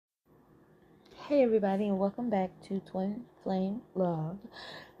Hey everybody, and welcome back to Twin Flame Love.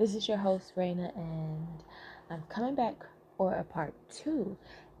 This is your host Raina, and I'm coming back for a part 2.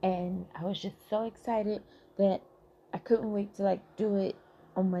 And I was just so excited that I couldn't wait to do it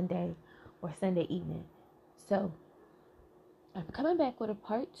on Monday or Sunday evening. So I'm coming back with a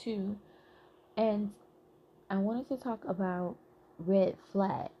part 2, and I wanted to talk about red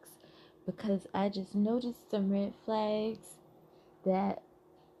flags because I just noticed some red flags that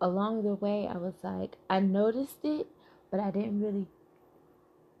along the way I was like, I noticed it, but I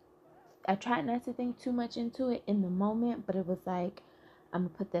tried not to think too much into it in the moment, but it was like, I'm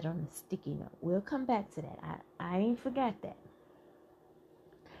gonna put that on a sticky note. We'll come back to that. I ain't forgot that.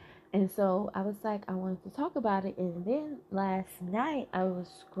 And so I was like, I wanted to talk about it. And then last night I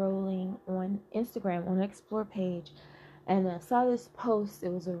was scrolling on Instagram on the Explore page, and I saw this post. It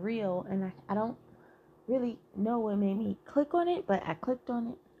was a reel, and I don't really know what made me click on it, but I clicked on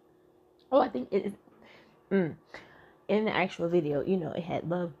it. Oh, I think it is. In the actual video, it had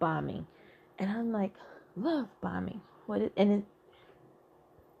love bombing. And I'm like, love bombing?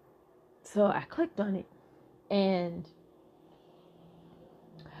 So I clicked on it, and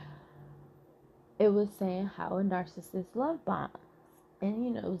it was saying how a narcissist love bombs.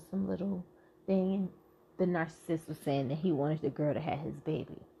 And, it was some little thing, and the narcissist was saying that he wanted the girl to have his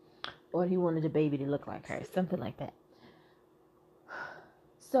baby. Or he wanted the baby to look like her, something like that.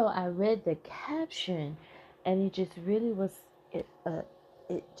 So I read the caption, and it just really it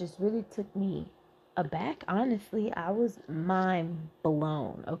just really took me aback. Honestly, I was mind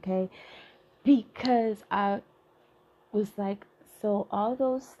blown, okay? Because I was like, so all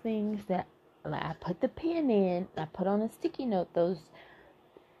those things that, like, I put the pen in, I put on a sticky note those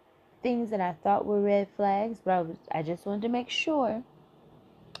things that I thought were red flags, but I just wanted to make sure,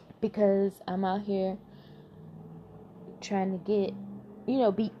 because I'm out here trying to get,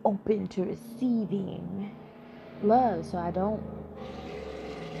 be open to receiving love, so I don't.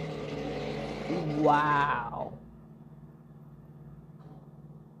 Wow.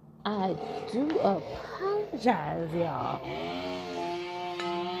 I do apologize, y'all.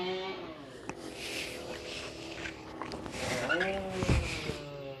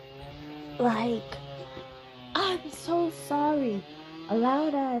 Like, I'm so sorry. A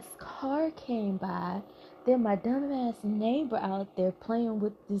loud ass car came by. Then my dumb ass neighbor out there playing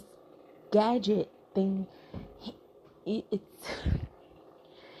with this gadget thing. It's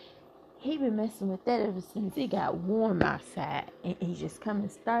he been messing with that ever since it got warm outside, and he just come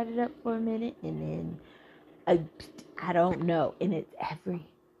and started up for a minute, and then I don't know, and it's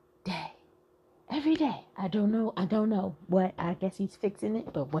day. Every day. I don't know what. I guess he's fixing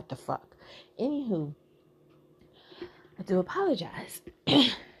it, but what the fuck. Anywho, I do apologize.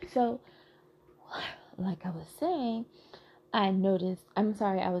 So, like I was saying, I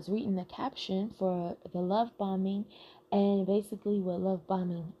was reading the caption for the love bombing, and basically what love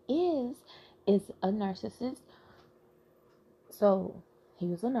bombing is a narcissist. So, he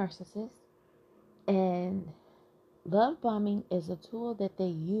was a narcissist, and love bombing is a tool that they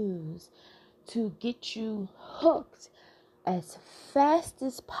use to get you hooked as fast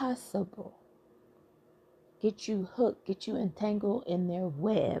as possible. Get you hooked, get you entangled in their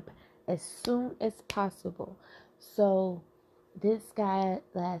web as soon as possible. So this guy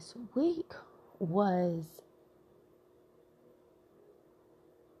last week was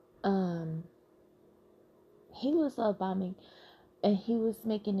he was love bombing, and he was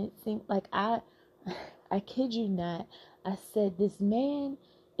making it seem like I kid you not, I said this man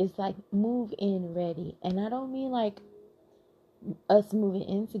is like move in ready, and I don't mean like us moving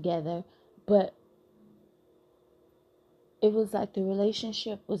in together, but it was like the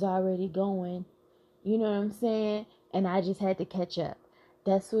relationship was already going, you know what I'm saying? And I just had to catch up.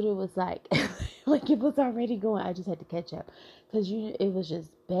 That's what it was like. Like, it was already going. I just had to catch up. Because it was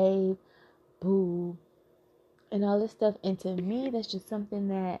just babe, boo, and all this stuff. And to me, that's just something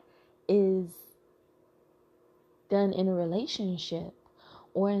that is done in a relationship,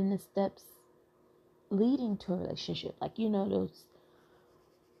 or in the steps leading to a relationship. Like, those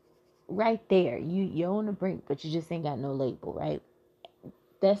right there. You're on the brink, but you just ain't got no label, right?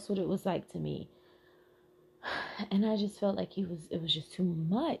 That's what it was like to me. And I just felt like it was just too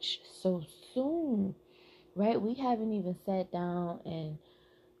much so soon, right? We haven't even sat down and,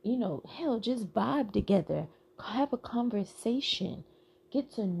 hell, just vibe together, have a conversation,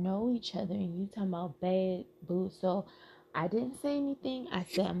 get to know each other. And you talking about bad boo. So I didn't say anything. I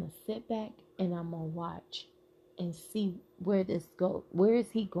said, I'm going to sit back and I'm going to watch and see where this goes. Where is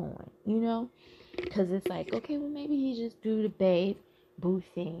he going, Because it's like, okay, well, maybe he just do the babe boo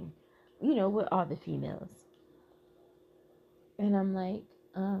thing, with all the females. And I'm like,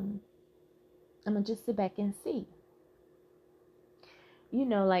 I'm going to just sit back and see. You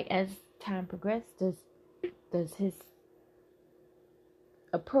know, like as time progressed, does his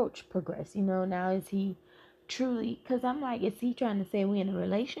approach progress? You know, now is he truly, because I'm like, is he trying to say we in a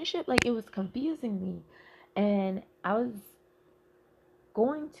relationship? Like, it was confusing me. And I was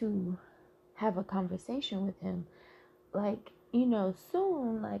going to have a conversation with him, like, you know,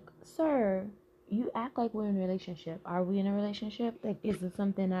 soon, like, sir, you act like we're in a relationship. Are we in a relationship? Like, is it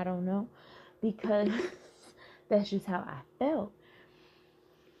something I don't know? Because that's just how I felt.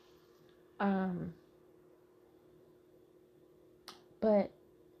 But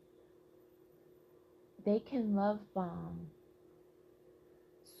they can love bomb,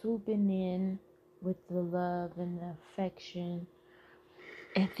 swooping in with the love and the affection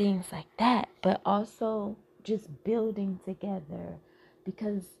and things like that, but also just building together,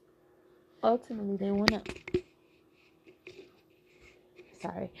 because ultimately they want to,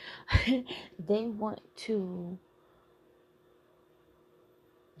 sorry, they want to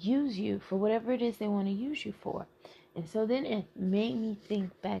use you for whatever it is they want to use you for. And so then it made me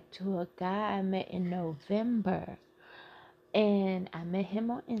think back to a guy I met in November, and I met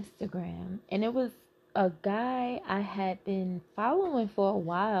him on Instagram, and it was a guy I had been following for a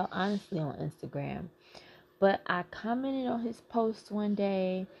while, honestly, on Instagram. But I commented on his post one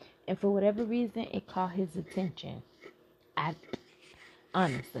day, and for whatever reason, it caught his attention. I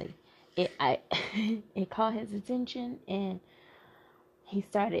honestly, it caught his attention, and he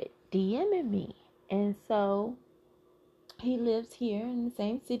started DMing me. And so he lives here in the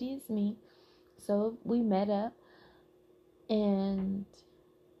same city as me. So we met up, and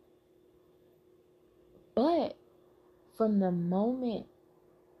but from the moment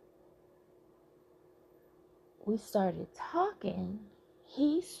we started talking,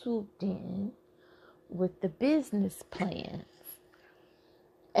 he swooped in with the business plans.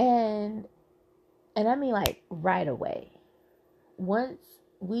 And I mean, like, right away. Once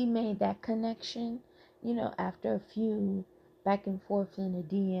we made that connection, you know, after a few back and forth in the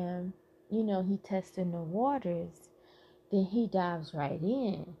DM, you know, he testing the waters, then he dives right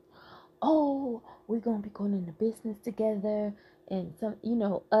in. Oh, we're going to be going into business together, and some, you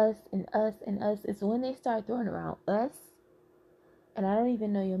know, us and us and us. It's when they start throwing around us, and I don't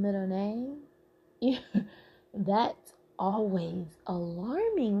even know your middle name. That's always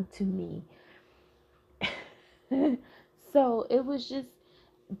alarming to me. So it was just,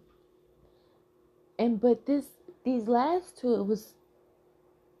 but these last two, it was,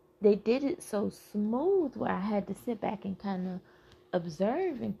 they did it so smooth where I had to sit back and kind of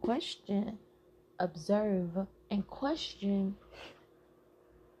observe and question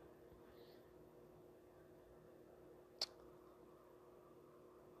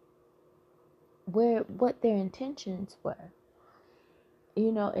what their intentions were.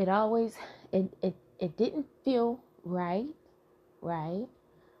 You know, it didn't feel right,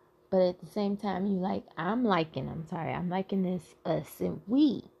 but at the same time, I'm liking this us and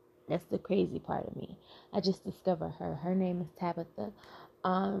we. That's the crazy part of me. I just discovered her. Her name is Tabitha.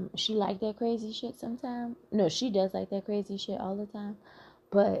 She like that crazy shit sometimes. No, she does like that crazy shit all the time.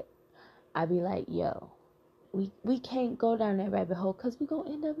 But I be like, yo, we can't go down that rabbit hole because we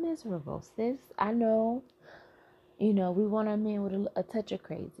gonna end up miserable, sis. I know, you know, we want our men with a touch of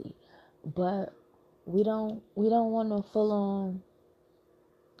crazy, but we don't want no full on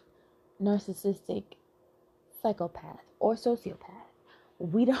narcissistic psychopath or sociopath.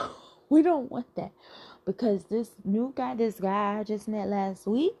 We don't we don't want that, because this guy I just met last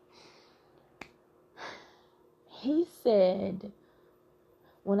week, he said,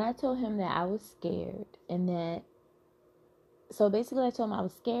 when I told him that I was scared, and that, so basically I told him I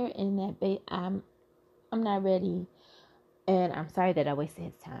was scared and that I'm not ready, and I'm sorry that I wasted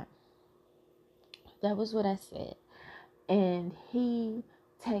his time. That was what I said. And he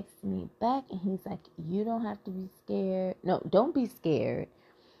texted me back and he's like, you don't have to be scared. No, don't be scared.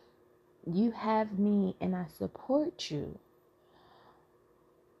 You have me and I support you.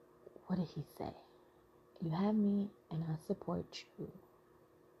 What did he say? You have me and I support you.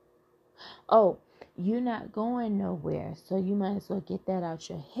 Oh, you're not going nowhere, so you might as well get that out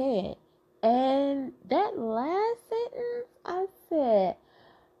your head. And that last sentence, I said,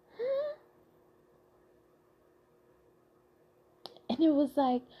 and it was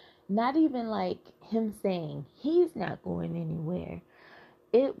like, not even like him saying he's not going anywhere.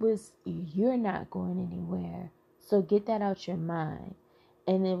 It was, you're not going anywhere, so get that out your mind.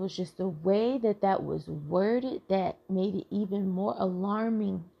 And it was just the way that was worded that made it even more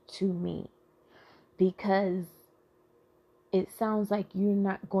alarming to me, because it sounds like you're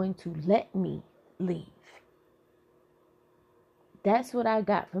not going to let me leave. That's what I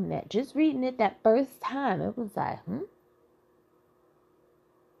got from that. Just reading it that first time, it was like,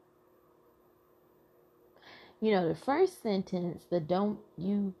 You know, the first sentence, the don't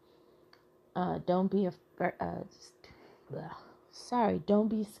be sorry, don't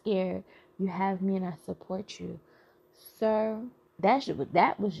be scared. You have me and I support you. Sir,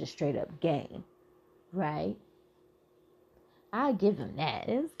 that was just straight up game, right? I give him that.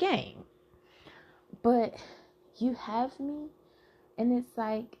 It's game. But you have me, and it's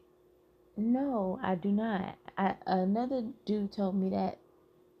like, no, I do not. Another dude told me that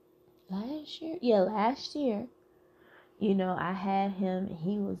last year. Yeah, last year. You know, I had him.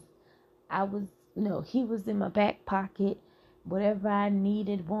 He was in my back pocket. Whatever I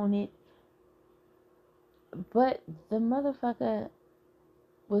needed, wanted. But the motherfucker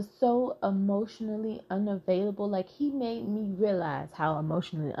was so emotionally unavailable. Like, he made me realize how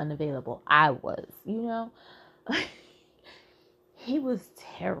emotionally unavailable I was, you know? He was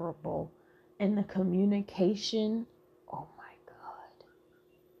terrible. And the communication, oh my God.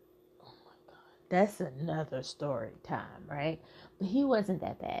 Oh my God. That's another story time, right? But he wasn't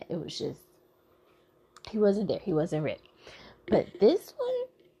that bad. It was just, he wasn't there. He wasn't ready. But this one,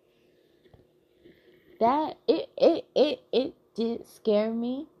 that, it did scare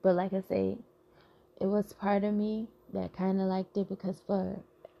me. But like I say, it was part of me that kind of liked it because for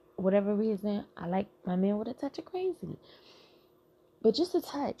whatever reason, I like my man with a touch of crazy. But just a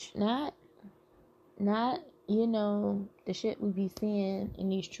touch, not you know, the shit we be seeing in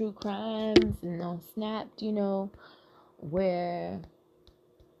these true crimes and on Snapped, you know, where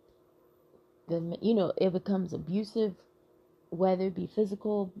it becomes abusive, whether it be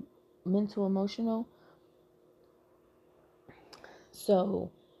physical, mental, emotional. So,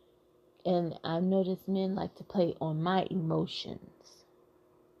 and I've noticed men like to play on my emotions.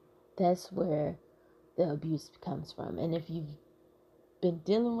 That's where the abuse comes from. And if you've been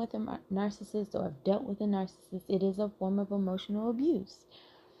dealing with a narcissist or have dealt with a narcissist, it is a form of emotional abuse.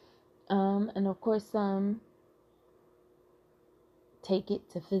 And of course, some take it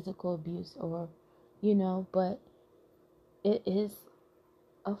to physical abuse or, but it is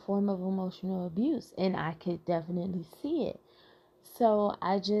a form of emotional abuse, and I could definitely see it. So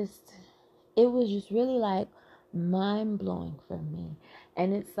it was just really like mind blowing for me.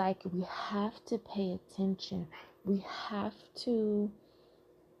 And it's like we have to pay attention. We have to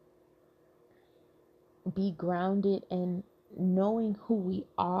be grounded in knowing who we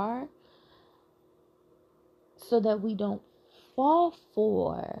are so that we don't fall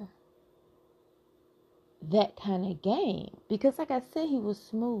for that kind of game. Because like I said, he was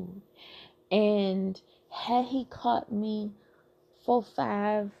smooth. And had he caught me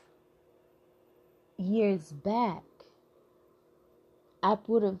 4-5 years back, I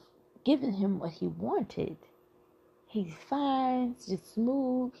would have given him what he wanted. He's fine, just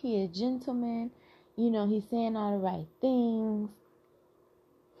smooth, he a gentleman, he's saying all the right things.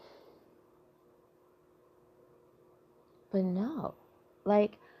 But no,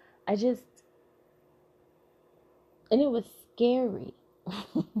 like, and it was scary.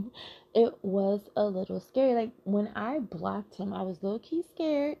 It was a little scary. Like, when I blocked him, I was low-key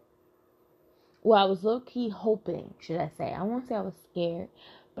scared. Well, I was low-key hoping, should I say. I won't say I was scared,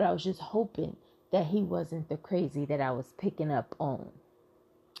 but I was just hoping that he wasn't the crazy that I was picking up on.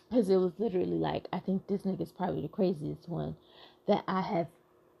 Because it was literally like, I think this nigga's probably the craziest one that I have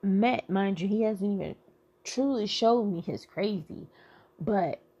met. Mind you, he hasn't even truly showed me his crazy.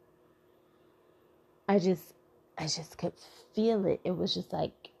 But I just could feel it. It was just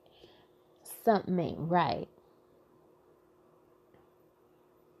like, something ain't right.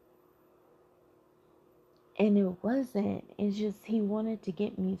 And it wasn't. It's just he wanted to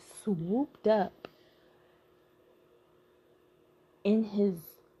get me swooped up in his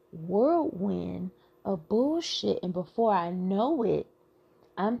whirlwind of bullshit. And before I know it,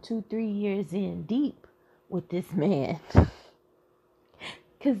 I'm 2-3 years in deep with this man.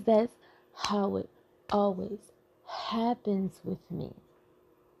 Because that's how it always happens with me.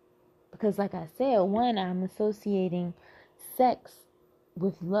 Because like I said, one, I'm associating sex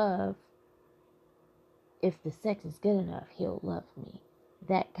with love. If the sex is good enough, he'll love me.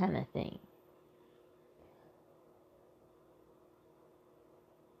 That kind of thing.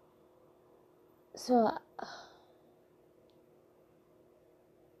 So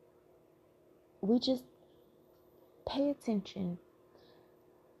we just pay attention.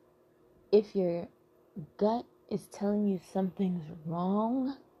 If your gut is telling you something's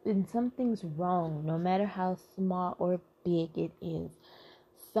wrong, then something's wrong, no matter how small or big it is.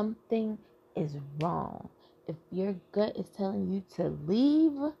 Something is wrong. If your gut is telling you to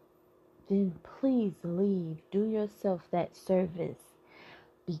leave, then please leave. Do yourself that service,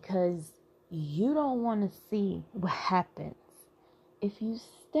 because you don't want to see what happens if you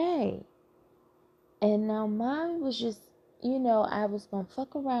stay. And now mine was just, I was going to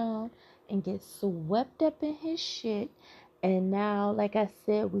fuck around and get swept up in his shit. And now, like I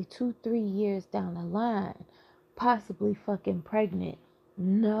said, we 2-3 years down the line, possibly fucking pregnant.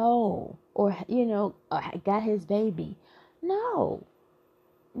 No. Or, I got his baby. No.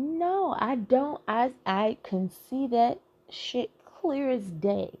 No, I don't. I can see that shit clear as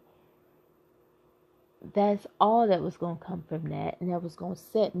day. That's all that was going to come from that. And that was going to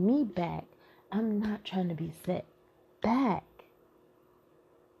set me back. I'm not trying to be set back.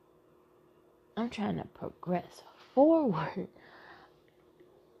 I'm trying to progress forward.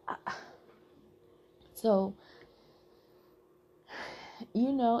 So,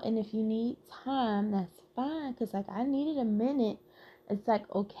 and if you need time, that's fine. Because, like, I needed a minute. It's like,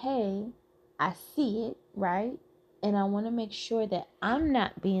 okay, I see it, right? And I want to make sure that I'm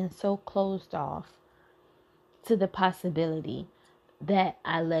not being so closed off to the possibility that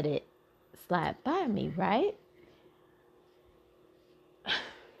I let it slide by me, right?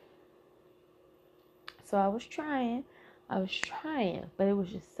 So I was trying, but it was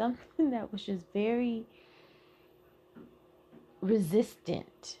just something that was just very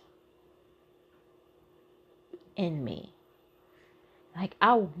resistant in me. Like,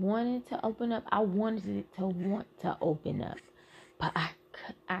 I wanted to open up. I wanted it to want to open up, but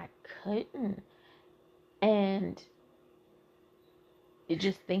I couldn't. And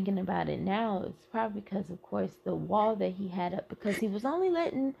just thinking about it now, it's probably because, of course, the wall that he had up, because he was only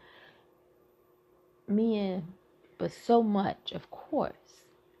letting me in, but so much, of course.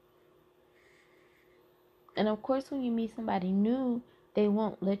 And of course, when you meet somebody new, they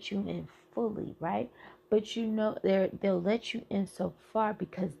won't let you in fully, right? But they'll let you in so far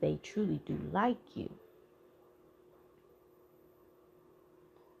because they truly do like you.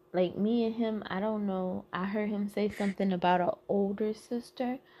 Like me and him, I don't know. I heard him say something about an older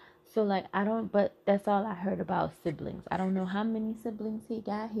sister. So like, but that's all I heard about siblings. I don't know how many siblings he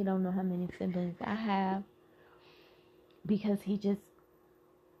got. He don't know how many siblings I have. Because he just,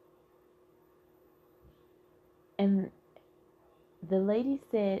 and the lady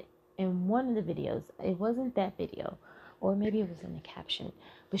said in one of the videos, it wasn't that video, or maybe it was in the caption,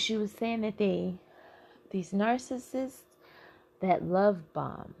 but she was saying that these narcissists that love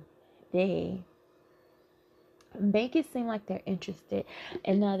bomb, they make it seem like they're interested.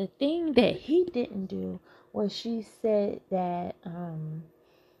 And now the thing that he didn't do was, she said that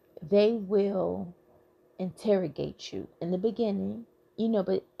they will interrogate you in the beginning,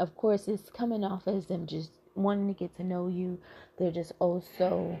 but of course it's coming off as them just wanting to get to know you. They're just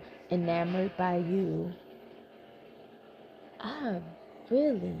also enamored by you. I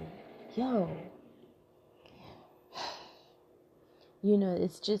really,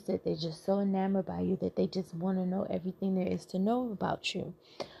 it's just that they're just so enamored by you that they just want to know everything there is to know about you.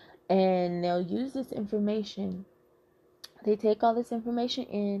 And they'll use this information. They take all this information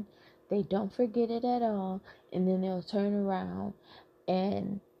in, they don't forget it at all, and then they'll turn around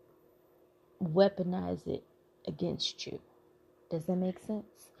and weaponize it against you. Does that make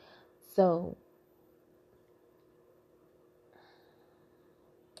sense? So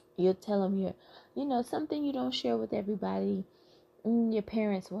you'll tell them something you don't share with everybody. Your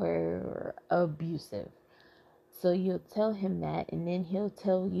parents were abusive. So you'll tell him that, and then he'll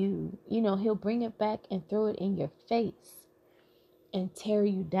tell you, he'll bring it back and throw it in your face and tear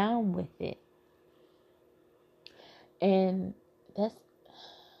you down with it. And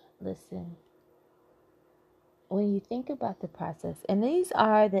listen, when you think about the process, and these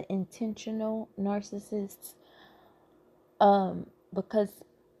are the intentional narcissists, because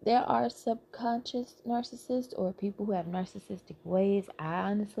there are subconscious narcissists, or people who have narcissistic ways. I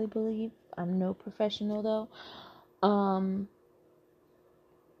honestly believe, I'm no professional though,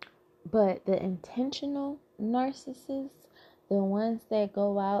 but the intentional narcissists, the ones that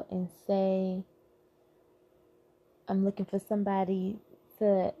go out and say, I'm looking for somebody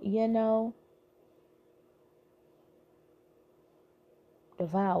to,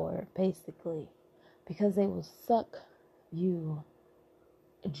 devour, basically, because they will suck you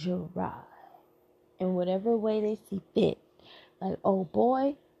dry in whatever way they see fit. Like, oh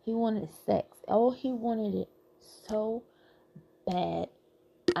boy, he wanted sex. Oh, he wanted it so bad.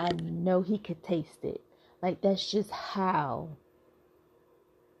 I know he could taste it. Like, that's just how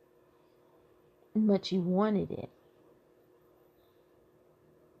much he wanted it.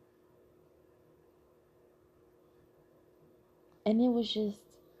 And it was just,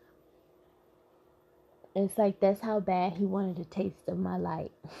 it's like, that's how bad he wanted a taste of my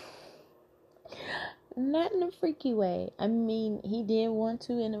life. Not in a freaky way. I mean, he did want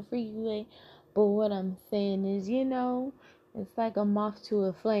to in a freaky way, but what I'm saying is, it's like a moth to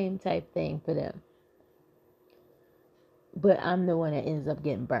a flame type thing for them. But I'm the one that ends up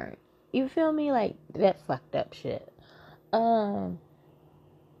getting burnt. You feel me? Like that fucked up shit. And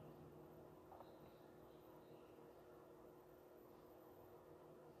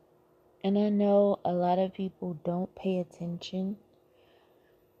I know a lot of people don't pay attention.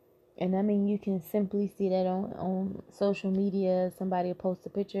 And I mean, you can simply see that on social media. Somebody will post a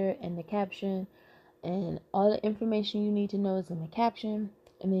picture and the caption, and all the information you need to know is in the caption.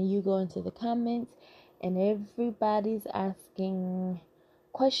 And then you go into the comments, and everybody's asking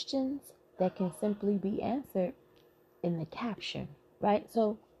questions that can simply be answered in the caption, right?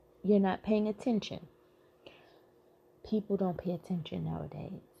 So you're not paying attention. People don't pay attention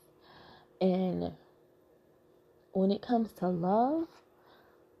nowadays. And when it comes to love,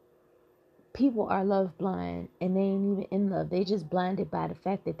 people are love blind, and they ain't even in love. They just blinded by the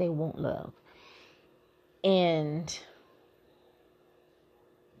fact that they want love. And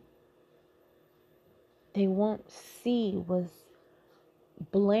they won't see what's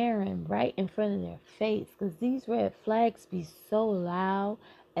blaring right in front of their face, because these red flags be so loud,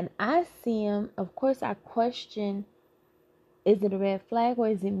 and I see them. Of course, I question, is it a red flag, or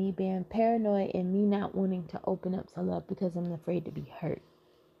is it me being paranoid and me not wanting to open up to love because I'm afraid to be hurt?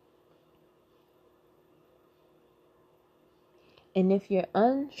 And if you're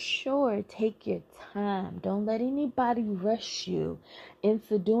unsure, take your time. Don't let anybody rush you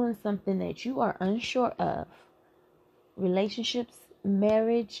into doing something that you are unsure of. Relationships,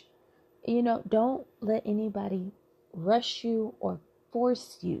 marriage, don't let anybody rush you or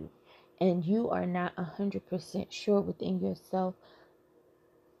force you, and you are not 100% sure within yourself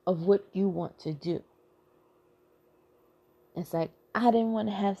of what you want to do. It's like, I didn't want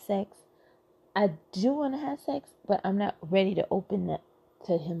to have sex. I do want to have sex, but I'm not ready to open up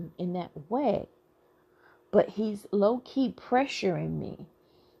to him in that way. But he's low-key pressuring me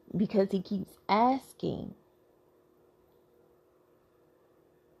because he keeps asking.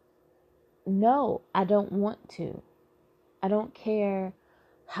 No, I don't want to. I don't care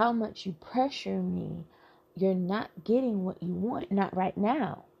how much you pressure me. You're not getting what you want, not right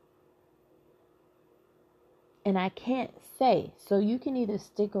now. And I can't say. So you can either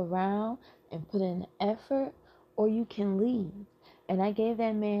stick around and put in the effort, or you can leave. And I gave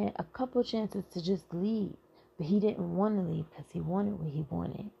that man a couple chances to just leave. But he didn't want to leave because he wanted what he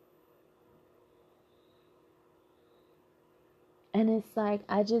wanted. And it's like,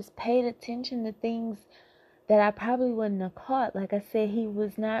 I just paid attention to things that I probably wouldn't have caught. Like I said, he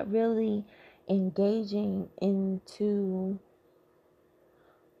was not really engaging into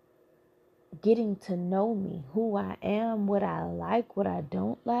getting to know me, who I am, what I like, what I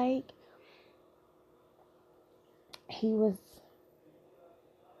don't like.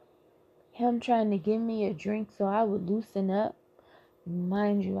 Him trying to give me a drink so I would loosen up.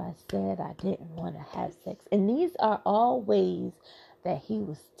 Mind you, I said I didn't want to have sex. And these are all ways that he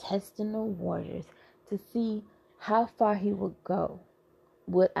was testing the waters to see how far he would go.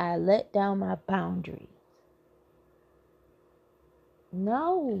 Would I let down my boundaries?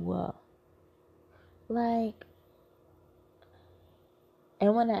 No.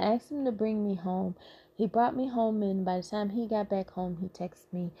 And when I asked him to bring me home, he brought me home, and by the time he got back home, he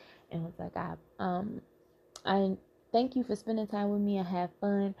texted me and was like, I thank you for spending time with me. I had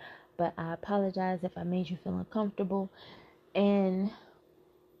fun, but I apologize if I made you feel uncomfortable. And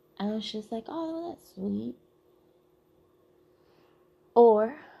I was just like, oh, that's sweet.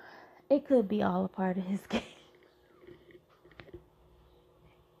 Or it could be all a part of his game.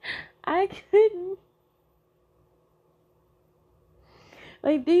 I couldn't.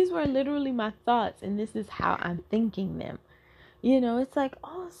 Like, these were literally my thoughts, and this is how I'm thinking them. It's like,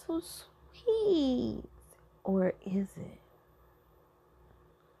 oh, so sweet. Or is it?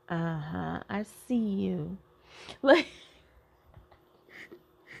 I see you. Like,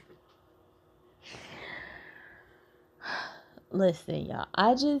 listen, y'all.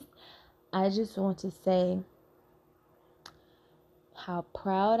 I just want to say how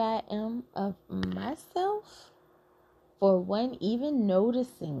proud I am of myself for one, even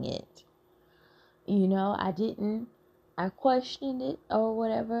noticing it. I questioned it or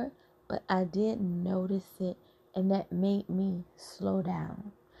whatever, but I did notice it, and that made me slow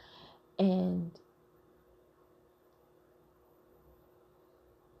down and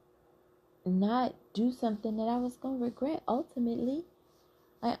not do something that I was going to regret ultimately.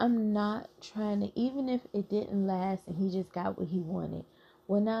 I'm not trying to, even if it didn't last and he just got what he wanted.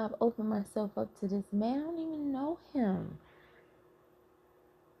 Well, now I've opened myself up to this man. I don't even know him.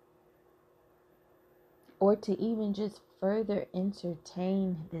 or to even just further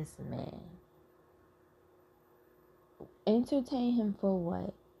entertain this man. Entertain him for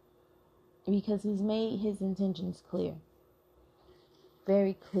what? Because he's made his intentions clear.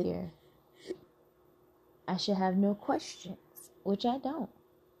 Very clear. I should have no questions, which I don't.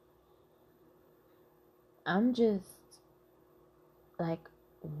 I'm just like,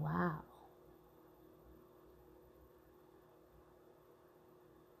 wow.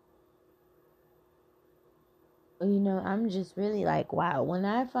 You know, I'm just really like, wow. When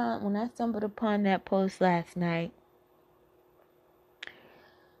I stumbled upon that post last night,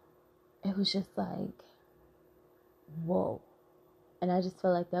 it was just like, whoa. And I just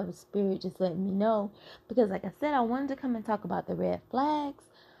felt like that was spirit just letting me know. Because like I said, I wanted to come and talk about the red flags.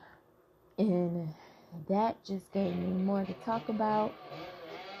 And that just gave me more to talk about.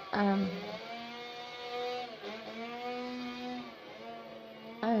 I'm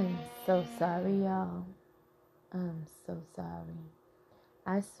so sorry, y'all. I'm so sorry.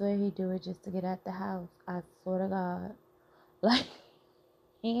 I swear he do it just to get out the house. I swear to God. Like,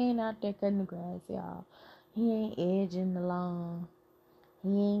 he ain't out there cutting the grass, y'all. He ain't edging the lawn. He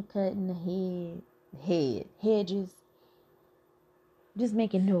ain't cutting the hedges. Just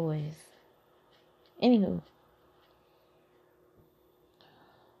making noise. Anywho.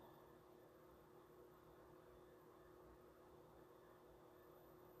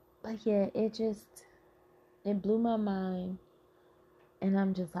 But yeah, it blew my mind. And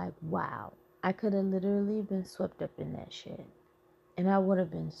I'm just like, wow. I could have literally been swept up in that shit. And I would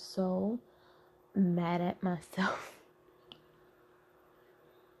have been so mad at myself.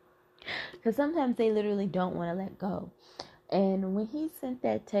 Because sometimes they literally don't want to let go. And when he sent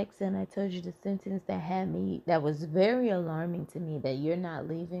that text and I told you the sentence that was very alarming to me, that you're not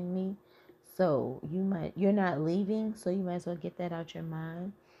leaving me. So you're not leaving. So you might as well get that out your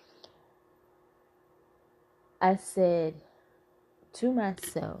mind. I said to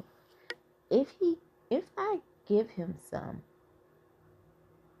myself, if I give him some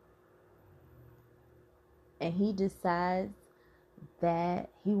and he decides that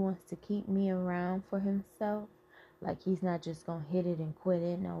he wants to keep me around for himself, like he's not just gonna hit it and quit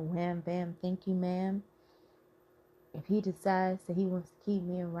it, no wham bam, thank you ma'am. If he decides that he wants to keep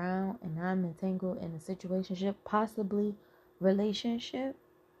me around and I'm entangled in a situationship, possibly relationship,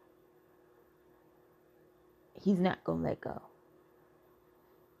 he's not gonna let go.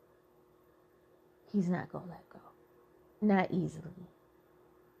 He's not gonna let go. Not easily.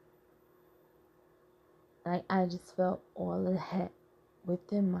 Like, I just felt all of that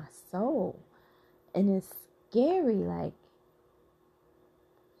within my soul. And it's scary, like,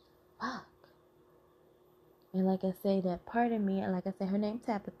 fuck. And like I say, that part of me, like I said, her name's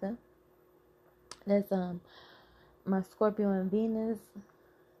Tabitha. That's my Scorpio and Venus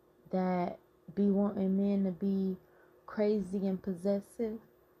that be wanting men to be crazy and possessive.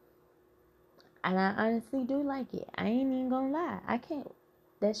 And I honestly do like it. I ain't even gonna lie. I can't.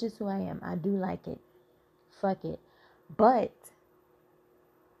 That's just who I am. I do like it. Fuck it. But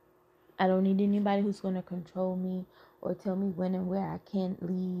I don't need anybody who's gonna control me or tell me when and where I can't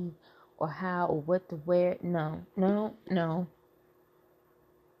leave or how or what to wear. No.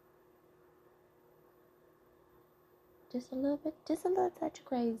 Just a little bit, just a little touch of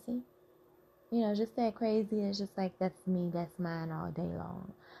crazy. You know, just that crazy is just like, that's me, that's mine all day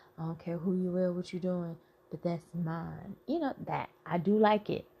long. I don't care who you are, what you're doing, but that's mine. You know, that. I do like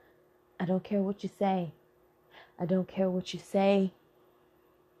it. I don't care what you say. I don't care what you say.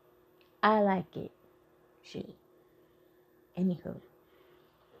 I like it. Shit. Anywho.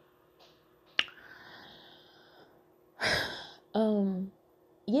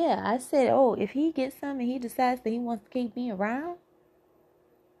 Yeah, I said, oh, if he gets some and he decides that he wants to keep me around,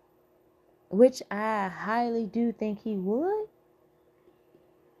 which I highly do think he would,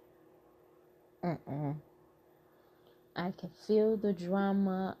 I can feel the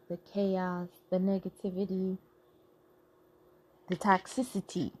drama, the chaos, the negativity, the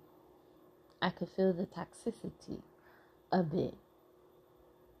toxicity. I could feel the toxicity of it.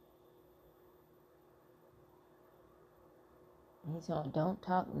 And so don't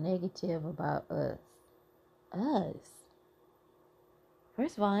talk negative about us. Us.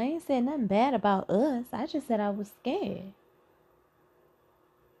 First of all, I ain't said nothing bad about us. I just said I was scared.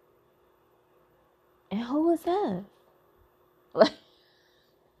 And who was us? Like,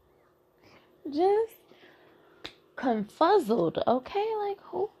 just confuzzled, okay? Like,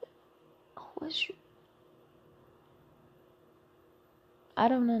 who was you? I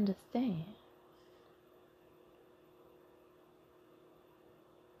don't understand.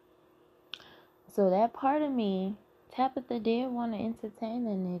 So that part of me Tabitha did want to entertain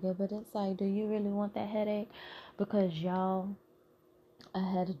that nigga, but it's like, do you really want that headache? Because y'all, I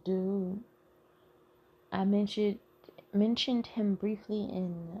had a dude. I mentioned him briefly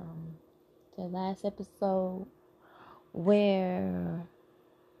in the last episode, where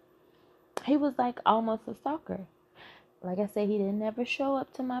he was like almost a stalker. Like I said, he didn't ever show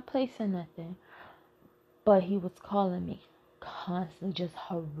up to my place or nothing, but he was calling me constantly, just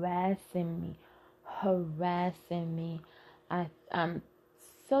harassing me. I'm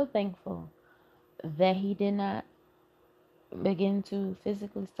so thankful that he did not begin to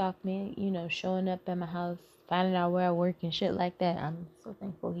physically stalk me, showing up at my house, finding out where I work and shit like that. I'm so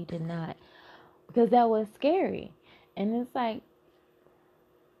thankful he did not, because that was scary. And it's like,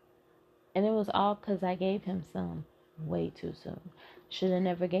 and it was all because I gave him some way too soon. Should have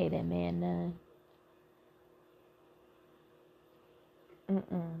never gave that man none.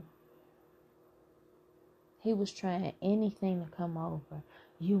 He was trying anything to come over.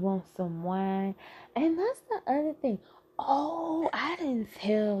 You want some wine? And that's the other thing. Oh, I didn't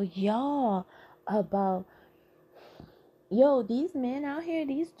tell y'all about, these men out here,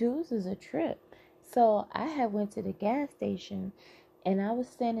 these dudes is a trip. So I had went to the gas station, and I was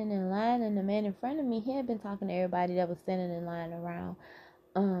standing in line, and the man in front of me, he had been talking to everybody that was standing in line around,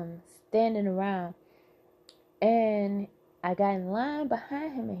 standing around. And I got in line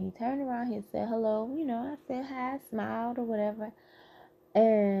behind him, and he turned around, he said hello, I said hi, smiled or whatever.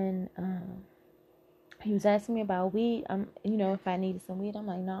 And he was asking me about weed. If I needed some weed. I'm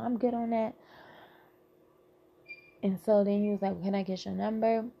like, no, I'm good on that. And so then he was like, can I get your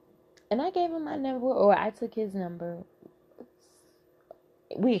number? And I gave him my number, or I took his number.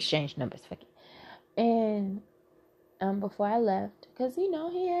 We exchanged numbers, fuck it. And before I left, because he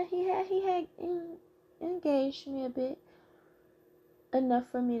had engaged me a bit, enough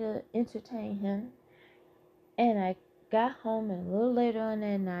for me to entertain him. And I got home, and a little later on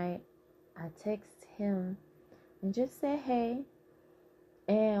that night, I texted him and just said hey,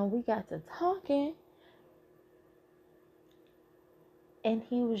 and we got to talking, and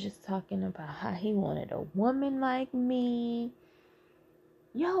he was just talking about how he wanted a woman like me.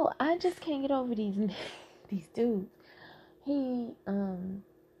 I just can't get over these dudes. He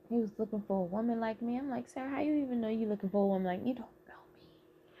was looking for a woman like me. I'm like, sir, how you even know you looking for a woman like me? You don't know me.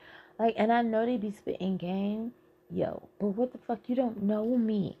 Like, and I know they be spitting game, but what the fuck? You don't know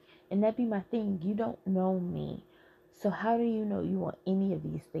me. And that be my thing. You don't know me. So how do you know you want any of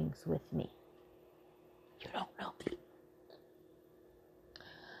these things with me? You don't know me.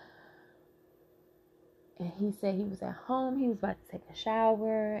 And he said he was at home. He was about to take a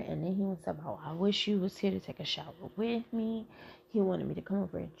shower. And then he was talking about, I wish you was here to take a shower with me. He wanted me to come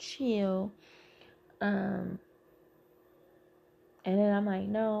over and chill. And then I'm like,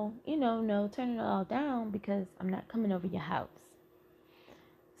 no, no, turn it all down, because I'm not coming over your house.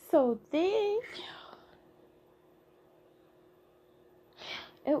 So then,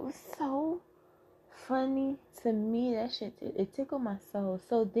 it was so funny to me. That shit, it tickled my soul.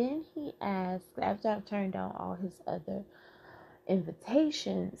 So then he asked, after I turned down all his other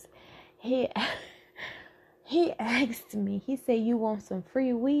invitations, he asked me, he said, you want some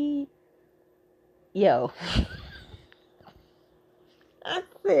free weed? I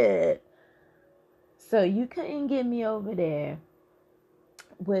said, so you couldn't get me over there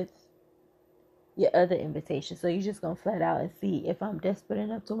with your other invitation, so you just gonna flat out and see if I'm desperate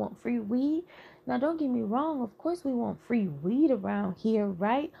enough to want free weed? Now, don't get me wrong, of course we want free weed around here,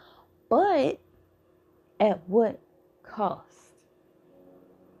 right? But at what cost?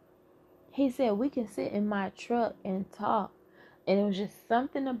 He said we can sit in my truck and talk. And it was just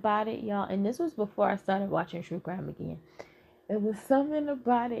something about it, y'all. And this was before I started watching true crime again. It was something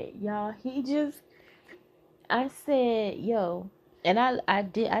about it, y'all. I said, and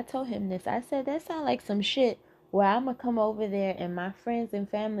I told him this. I said, that sounds like some shit where I'm going to come over there and my friends and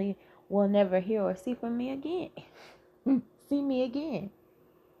family will never hear or see from me again. See me again.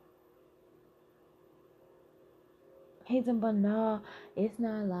 He's like, but no, it's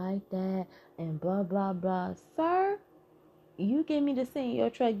not like that, and blah, blah, blah. Sir, you get me to sit in your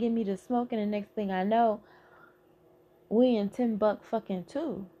truck, get me to smoke, and the next thing I know, we in $10 fucking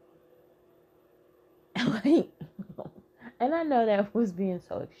too. Like, and I know that was being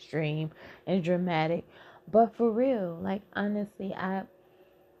so extreme and dramatic, but for real, like, honestly,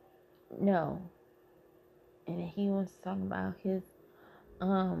 no. And he was talking about his,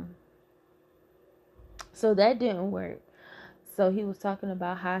 so that didn't work. So he was talking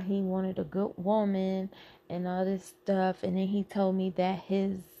about how he wanted a good woman and all this stuff. And then he told me that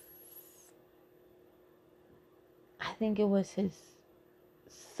I think it was his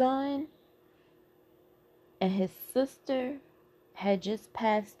son, and his sister had just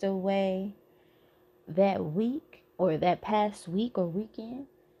passed away that week, or that past week or weekend.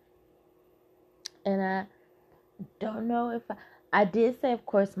 And I don't know if I did say, of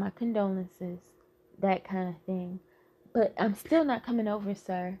course, my condolences, that kind of thing. But I'm still not coming over,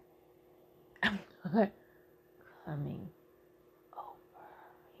 sir. I'm not coming over.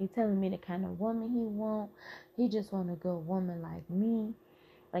 He telling me the kind of woman he want. He just want a good woman like me.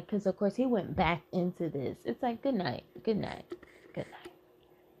 Like, because, of course, he went back into this. It's like, good night, good night, good night,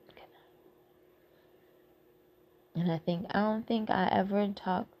 good night. And I don't think I ever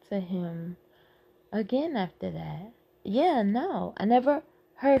talked to him again after that. Yeah, no. I never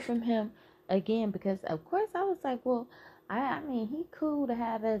heard from him again because, of course, I was like, well, I mean, he cool to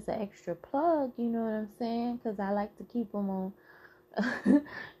have as an extra plug, you know what I'm saying? Because I like to keep him on, keep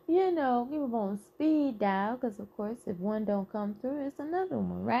him on speed dial. Because, of course, if one don't come through, it's another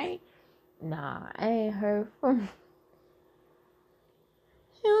one, right? Nah, I ain't heard from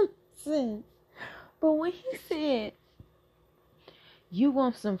him since. But when he said, you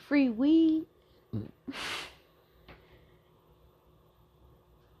want some free weed?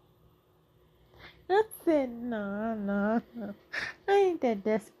 I said, no. I ain't that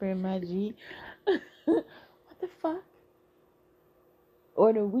desperate, my G. What the fuck?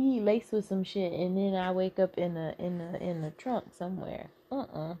 Or the weed laced with some shit, and then I wake up in the trunk somewhere.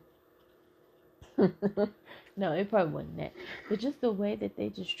 No, it probably wasn't that. But just the way that they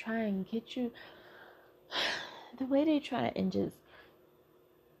just try and get you, the way they try and just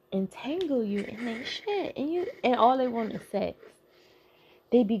entangle you in their shit, and all they want is sex.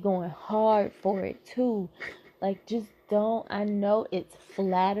 They be going hard for it too. Like, just don't. I know it's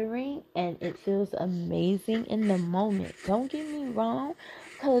flattering and it feels amazing in the moment. Don't get me wrong,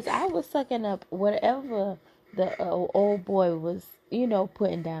 because I was sucking up whatever the old boy was,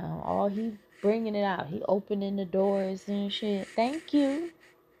 putting down. All he bringing it out. He opening the doors and shit. Thank you.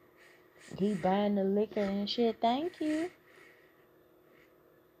 He buying the liquor and shit. Thank you.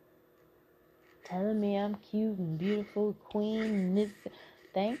 Telling me I'm cute and beautiful, queen, and this.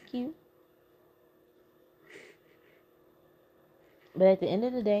 Thank you. But at the end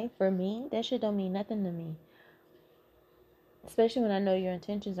of the day, for me, that shit don't mean nothing to me. Especially when I know your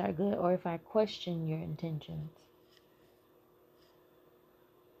intentions are good, or if I question your intentions.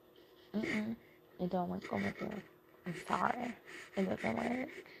 It don't work over there. I'm sorry. It doesn't work.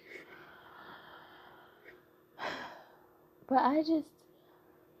 But I just,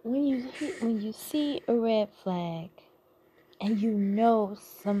 when you see a red flag and you know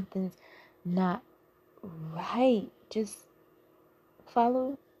something's not right, just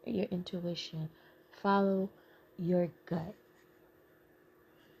follow your intuition. Follow your gut.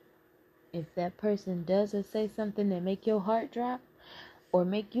 If that person does or say something that make your heart drop or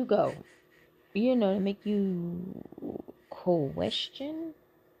make you go, to make you question,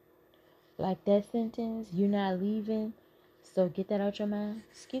 like that sentence, you're not leaving, so get that out your mind.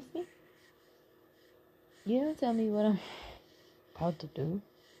 Excuse me? You don't tell me what I'm about to do.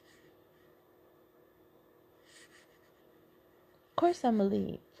 Of course I'm gonna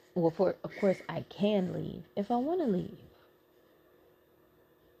leave. Well, of course I can leave if I want to leave.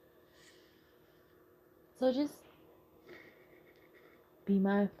 So just be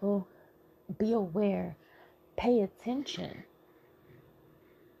mindful, be aware, pay attention.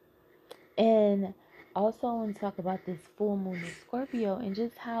 And also I want to talk about this full moon in Scorpio and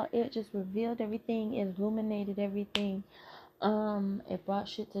just how it just revealed everything, it illuminated everything. It brought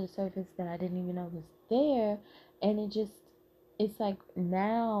shit to the surface that I didn't even know was there. And it's like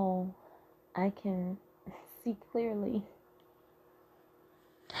now I can see clearly.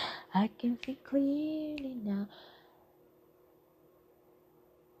 I can see clearly now.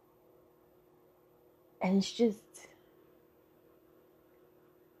 And it's just,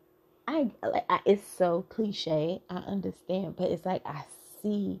 it's so cliche. I understand, but it's like I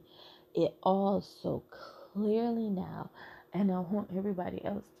see it all so clearly now, and I want everybody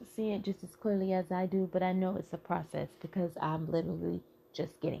else to see it just as clearly as I do. But I know it's a process because I'm literally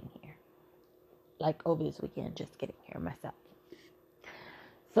just getting here. Like over this weekend, just getting here myself.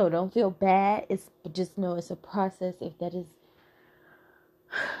 So don't feel bad. Just know it's a process. If that is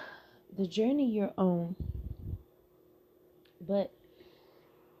the journey you're on, but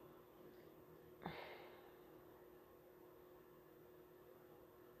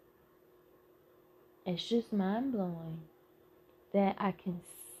it's just mind-blowing that I can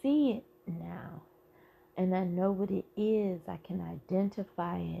see it now. And I know what it is. I can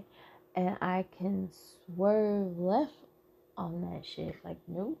identify it. And I can swerve left on that shit. Like,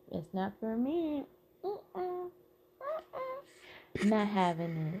 nope, it's not for me. Not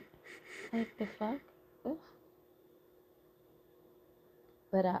having it. Like, the fuck? Oof.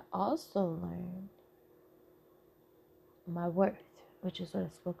 But I also learned my worth, which is what I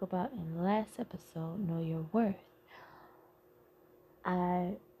spoke about in the last episode. Know your worth.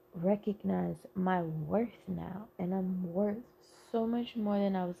 I recognize my worth now, and I'm worth so much more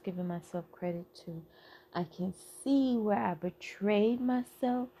than I was giving myself credit to. I can see where I betrayed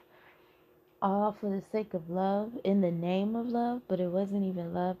myself all for the sake of love, in the name of love, but it wasn't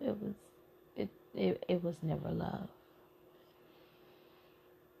even love. It was never love.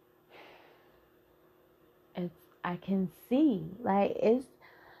 I can see, like,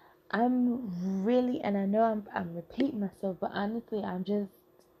 I'm really, and I know I'm repeating myself, but honestly, I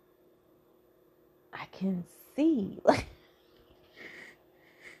can see, like,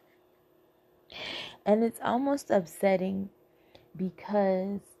 and it's almost upsetting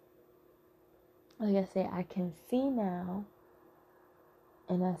because, like I say, I can see now,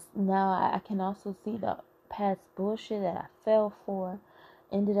 and now I can also see the past bullshit that I fell for,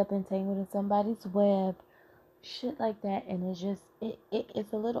 ended up entangled in somebody's web, shit like that, and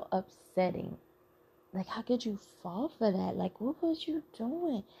it's a little upsetting. Like, how could you fall for that? Like, what was you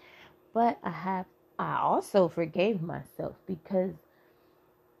doing? But I also forgave myself because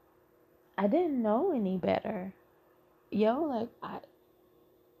I didn't know any better. Like,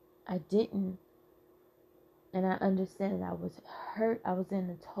 I didn't. And I understand that I was hurt. I was in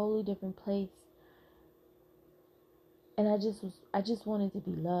a totally different place. And I just wanted to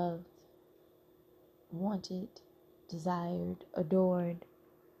be loved, wanted, desired, adored.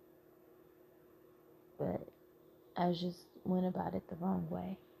 But I just went about it the wrong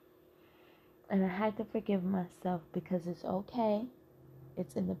way. And I had to forgive myself because it's okay.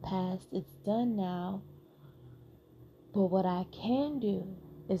 It's in the past. It's done now. But what I can do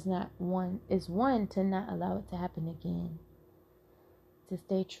is one to not allow it to happen again. To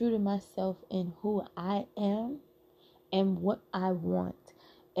stay true to myself in who I am and what I want.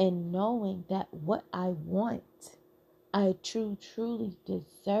 And knowing that what I want, I truly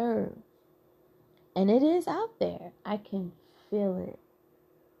deserve. And it is out there. I can feel it.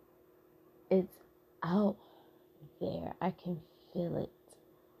 It's out there. I can feel it.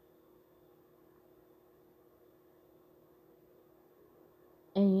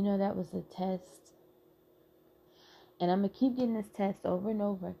 And that was a test. And I'm gonna keep getting this test over and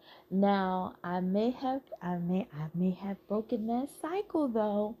over. Now, I may have broken that cycle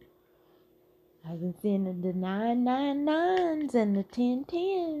though. I've been seeing the 999s and the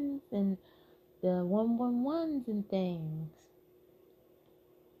 1010s and the 111s and things.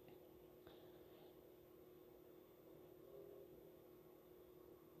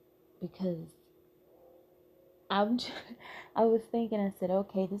 Because I was thinking, I said,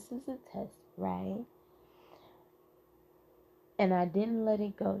 okay, this is a test, right? And I didn't let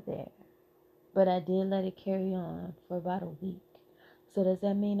it go there. But I did let it carry on for about a week. So does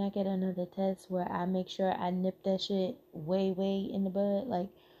that mean I get another test where I make sure I nip that shit way in the bud? Like,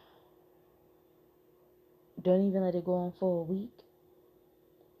 don't even let it go on for a week?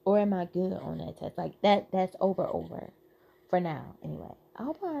 Or am I good on that test? Like, that's over for now, anyway. I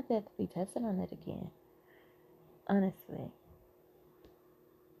hope I don't have to be tested on it again. Honestly.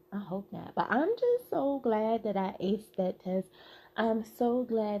 I hope not. But I'm just so glad that I aced that test. I'm so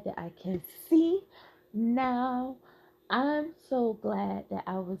glad that I can see now. I'm so glad that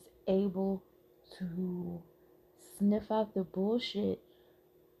I was able to sniff out the bullshit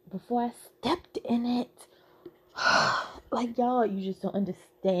before I stepped in it. Like, y'all, you just don't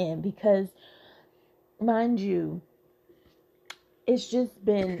understand because, mind you, it's just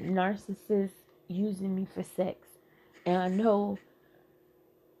been narcissists using me for sex. And I know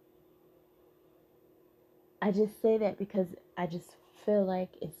I just say that because I just feel like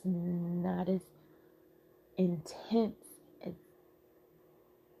it's not as intense as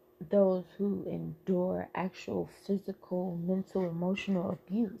those who endure actual physical, mental, emotional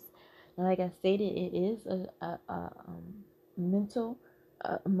abuse. Now, like I stated, it is a mental,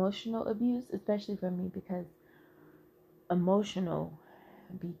 emotional abuse, especially for me because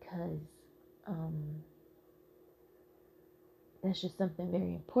um, that's just something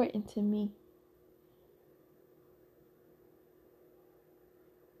very important to me.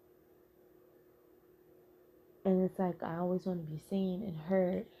 And it's like I always want to be seen and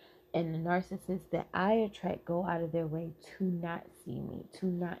heard. And the narcissists that I attract go out of their way to not see me, to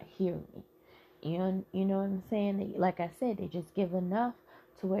not hear me. You know what I'm saying? Like I said, they just give enough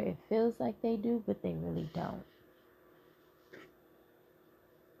to where it feels like they do, but they really don't.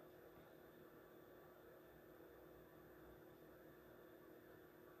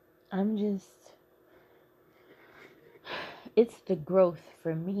 It's the growth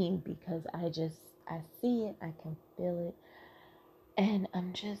for me because I see it, I can feel it. And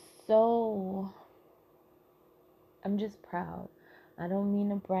I'm just proud. I don't mean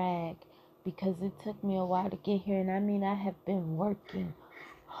to brag because it took me a while to get here. And I mean, I have been working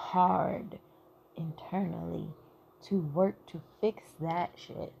hard internally to work to fix that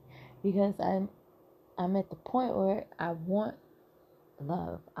shit because I'm at the point where I want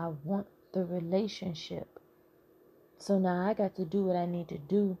love. I want the relationship. So now I got to do what I need to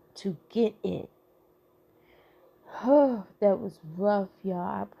do to get it. Oh, that was rough, y'all.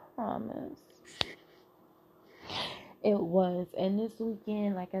 I promise. It was. And this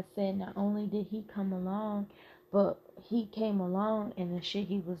weekend, like I said, not only did he come along, but he came along and the shit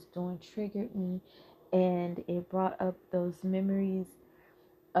he was doing triggered me. And it brought up those memories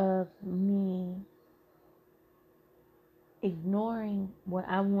of me ignoring what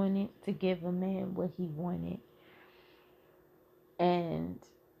I wanted to give a man what he wanted and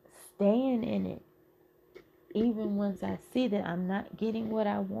staying in it. Even once I see that I'm not getting what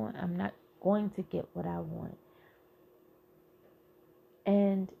I want, I'm not going to get what I want.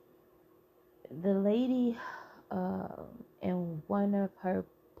 And the lady in one of her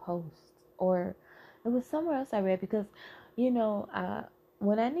posts, or it was somewhere else I read, because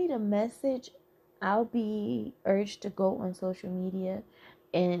when I need a message, I'll be urged to go on social media,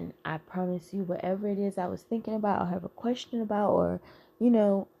 and I promise you, whatever it is I was thinking about or have a question about, or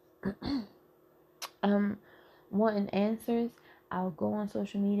wanting answers, I'll go on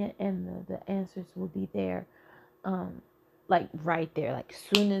social media and the answers will be there, like right there, like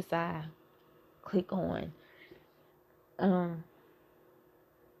soon as I click on.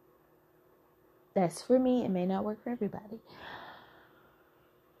 That's for me. It may not work for everybody.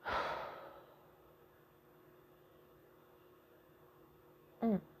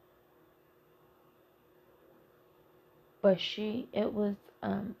 But it was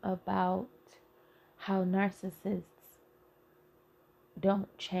about how narcissists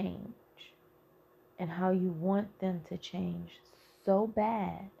don't change and how you want them to change so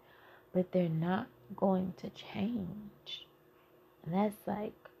bad, but they're not going to change. And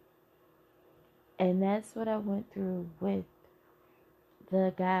that's what I went through with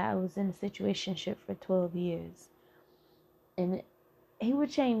the guy I was in a situationship for 12 years. And he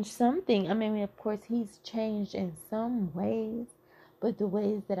would change something. I mean, of course, he's changed in some ways, but the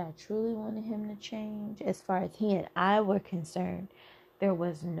ways that I truly wanted him to change, as far as he and I were concerned, there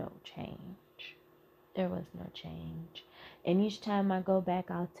was no change. There was no change. And each time I go back,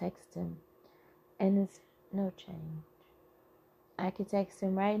 I'll text him, and it's no change. I could text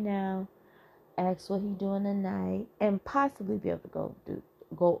him right now, ask what he doing tonight, and possibly be able to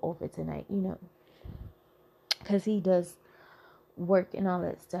go over tonight, because he does work and all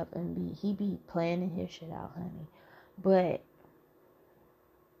that stuff, and he be planning his shit out, honey. But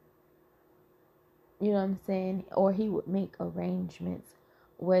you know what I'm saying? Or he would make arrangements,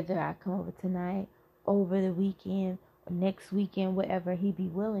 whether I come over tonight, over the weekend, or next weekend, whatever. He'd be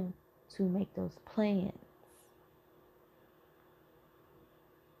willing to make those plans.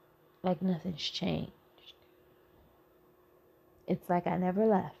 Like nothing's changed. It's like I never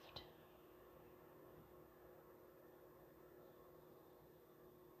left.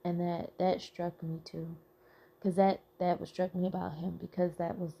 And that struck me too. Because that what struck me about him, because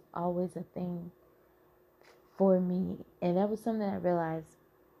that was always a thing for me. And that was something I realized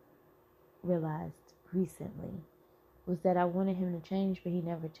recently, was that I wanted him to change, but he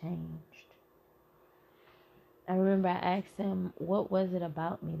never changed. I remember I asked him, what was it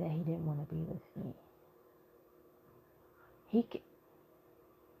about me that he didn't want to be with me?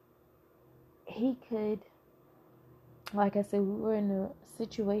 He could, like I said, we were in a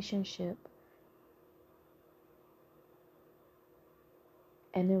situationship,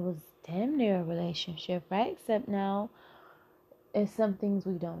 and it was damn near a relationship, right? Except now, it's some things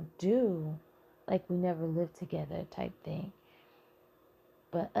we don't do, like we never lived together type thing.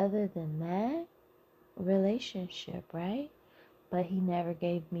 But other than that, relationship, right? But he never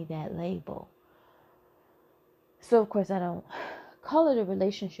gave me that label. So of course I don't call it a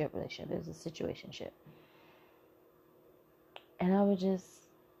relationship. It was a situationship. And I would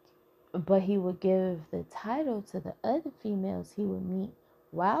but he would give the title to the other females he would meet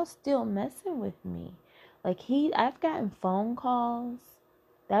while still messing with me. Like I've gotten phone calls.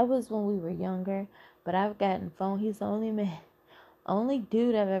 That was when we were younger. But I've gotten he's the only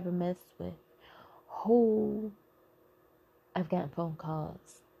dude I've ever messed with who I've gotten phone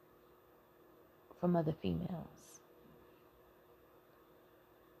calls from other females.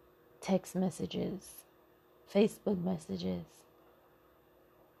 Text messages, Facebook messages.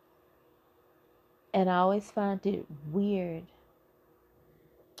 And I always found it weird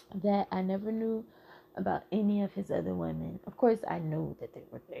that I never knew about any of his other women. Of course, I knew that they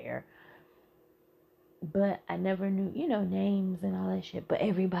were there, but I never knew, names and all that shit. But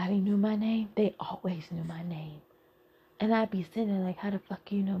everybody knew my name. They always knew my name. And I'd be sitting there like, how the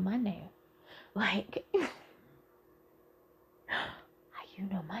fuck you know my name? Like, how you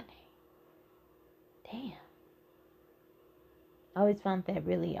know my name? Damn. I always found that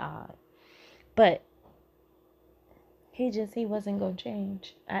really odd. But he wasn't going to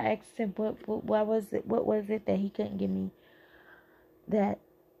change. I asked him, what was it that he couldn't give me that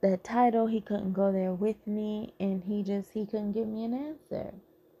title? He couldn't go there with me, and he couldn't give me an answer.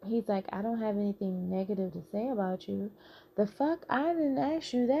 He's like, I don't have anything negative to say about you. The fuck? I didn't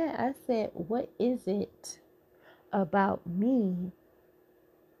ask you that. I said, what is it about me?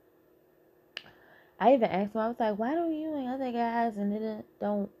 I even asked him, I was like, why don't you and other guys and they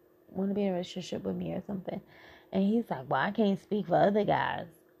don't want to be in a relationship with me or something? And he's like, well, I can't speak for other guys,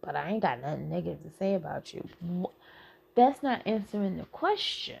 but I ain't got nothing negative to say about you. That's not answering the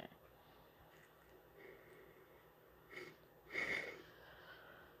question.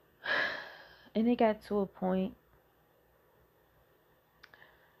 And it got to a point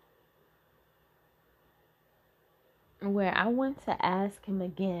where I went to ask him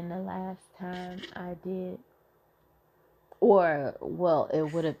again the last time I did. Or, well,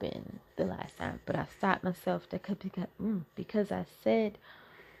 it would have been the last time. But I stopped myself because I said,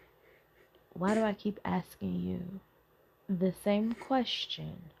 why do I keep asking you the same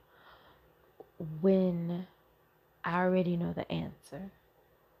question when I already know the answer?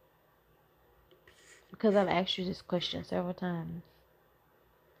 Because I've asked you this question several times.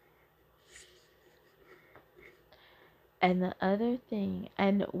 And the other thing,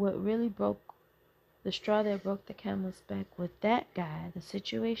 and what really broke the straw that broke the camel's back with that guy, the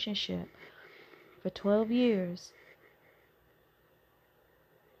situationship for 12 years,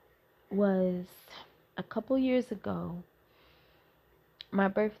 was a couple years ago, my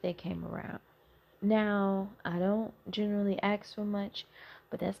birthday came around. Now, I don't generally ask for much,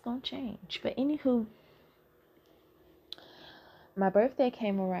 but that's going to change. But anywho, my birthday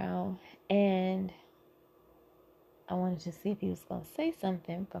came around, and I wanted to see if he was going to say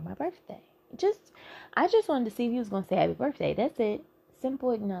something for my birthday. I just wanted to see if he was going to say happy birthday. That's it.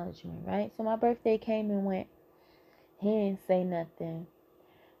 Simple acknowledgement, right? So my birthday came and went. He didn't say nothing.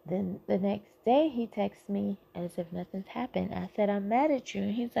 Then the next day he texts me as if nothing's happened. I said, I'm mad at you.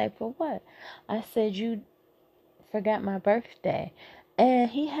 And he's like, for what? I said, you forgot my birthday. And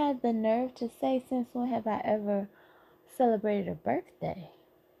he had the nerve to say, since when have I ever celebrated a birthday?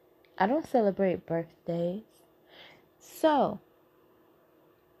 I don't celebrate birthdays. So,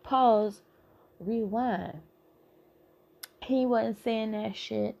 pause, rewind. He wasn't saying that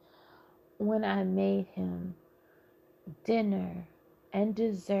shit when I made him dinner and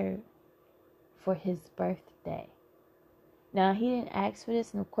dessert for his birthday. Now, he didn't ask for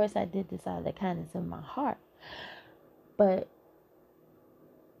this, and of course I did this out of the kindness of my heart. But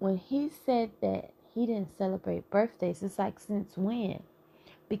when he said that he didn't celebrate birthdays, it's like, since when?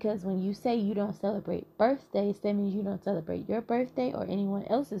 Because when you say you don't celebrate birthdays, that means you don't celebrate your birthday or anyone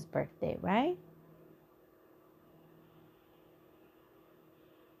else's birthday, right?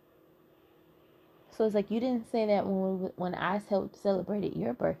 So it's like, you didn't say that when I celebrated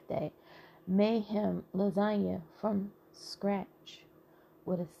your birthday, made him lasagna from scratch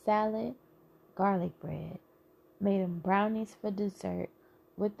with a salad, garlic bread, made him brownies for dessert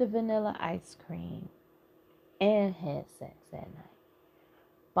with the vanilla ice cream, and had sex that night.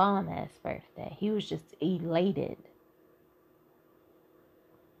 Bomb ass birthday. He was just elated.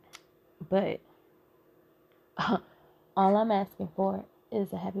 But all I'm asking for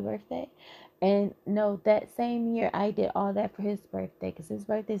is a happy birthday. And no, that same year I did all that for his birthday, because his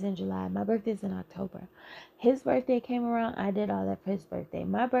birthday's in July. My birthday's in October. His birthday came around, I did all that for his birthday.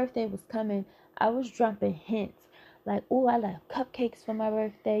 My birthday was coming, I was dropping hints like, oh, I love cupcakes for my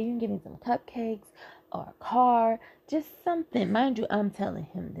birthday. You can give me some cupcakes or a car, just something. Mind you, I'm telling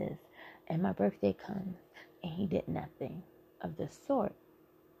him this. And my birthday comes and he did nothing of the sort.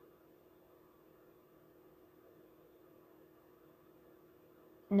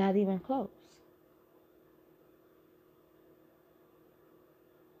 Not even close.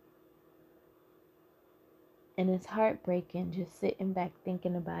 And it's heartbreaking just sitting back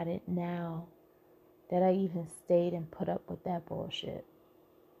thinking about it now, that I even stayed and put up with that bullshit.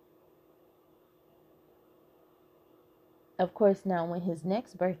 Of course, now when his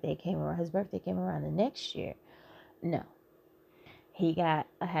birthday came around the next year, no. He got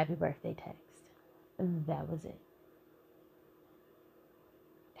a happy birthday text. And that was it.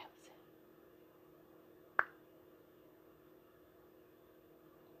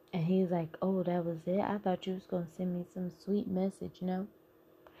 And he's like, oh, that was it? I thought you was going to send me some sweet message. No,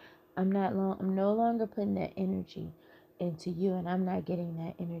 I'm no longer putting that energy into you, and I'm not getting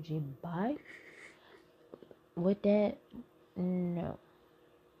that energy back with that. No,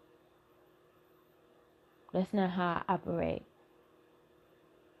 that's not how I operate.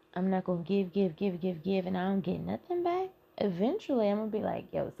 I'm not going to give, and I don't get nothing back. Eventually, I'm going to be like,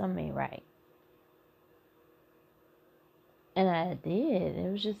 yo, something ain't right. And I did.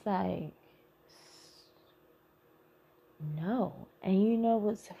 It was just like, no. And you know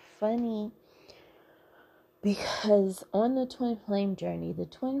what's funny? Because on the twin flame journey, the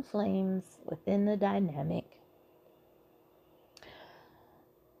twin flames within the dynamic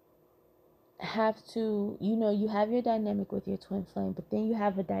have to, you have your dynamic with your twin flame, but then you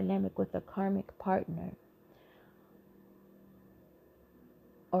have a dynamic with a karmic partner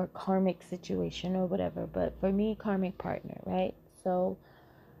or karmic situation or whatever. But for me, karmic partner, right? So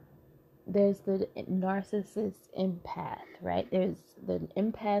there's the narcissist empath, right? There's the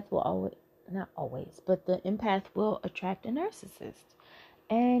empath will always, not always, but the empath will attract a narcissist.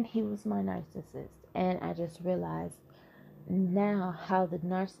 And he was my narcissist. And I just realized now how the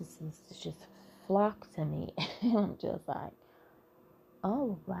narcissists just flock to me. I'm just like,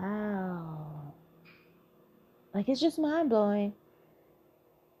 oh, wow. Like, it's just mind blowing.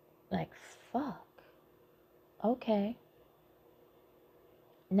 Like, fuck. Okay.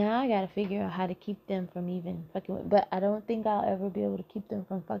 Now I gotta figure out how to keep them from even fucking with me. But I don't think I'll ever be able to keep them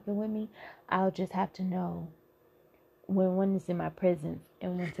from fucking with me. I'll just have to know when one is in my presence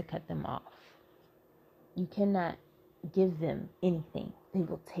and when to cut them off. You cannot give them anything. They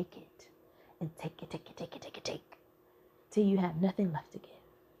will take it. And take till you have nothing left to give.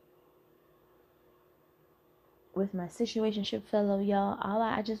 With my situationship fellow, y'all,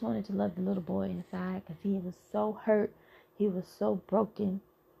 I just wanted to love the little boy inside because he was so hurt. He was so broken.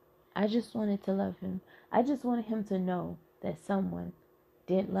 I just wanted to love him. I just wanted him to know that someone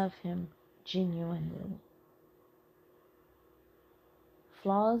did love him genuinely.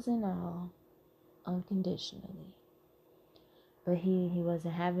 Flaws and all, unconditionally. But he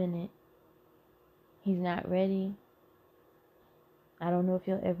wasn't having it. He's not ready. I don't know if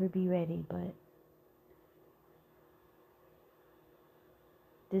he'll ever be ready, but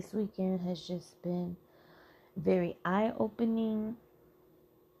this weekend has just been very eye-opening.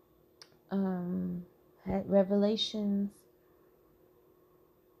 Had revelations,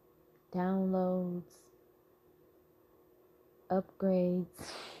 downloads, upgrades.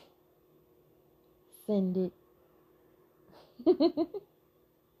 Send it.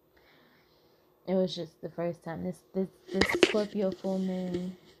 It was just the first time. This Scorpio full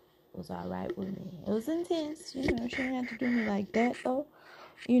moon was alright with me. It was intense, she didn't have to do me like that though.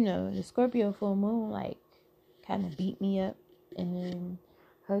 The Scorpio full moon kind of beat me up and then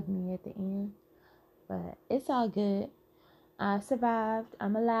hugged me at the end. But it's all good. I survived.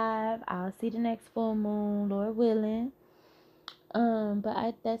 I'm alive. I'll see the next full moon, Lord willing.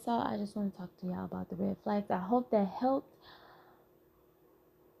 But that's all. I just want to talk to y'all about the red flags. I hope that helped.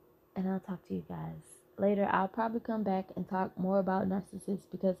 And I'll talk to you guys later. I'll probably come back and talk more about narcissists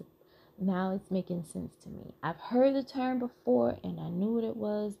because now it's making sense to me. I've heard the term before and I knew what it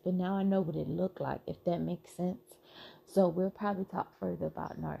was, but now I know what it looked like, if that makes sense. So we'll probably talk further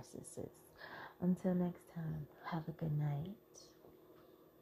about narcissists. Until next time, have a good night.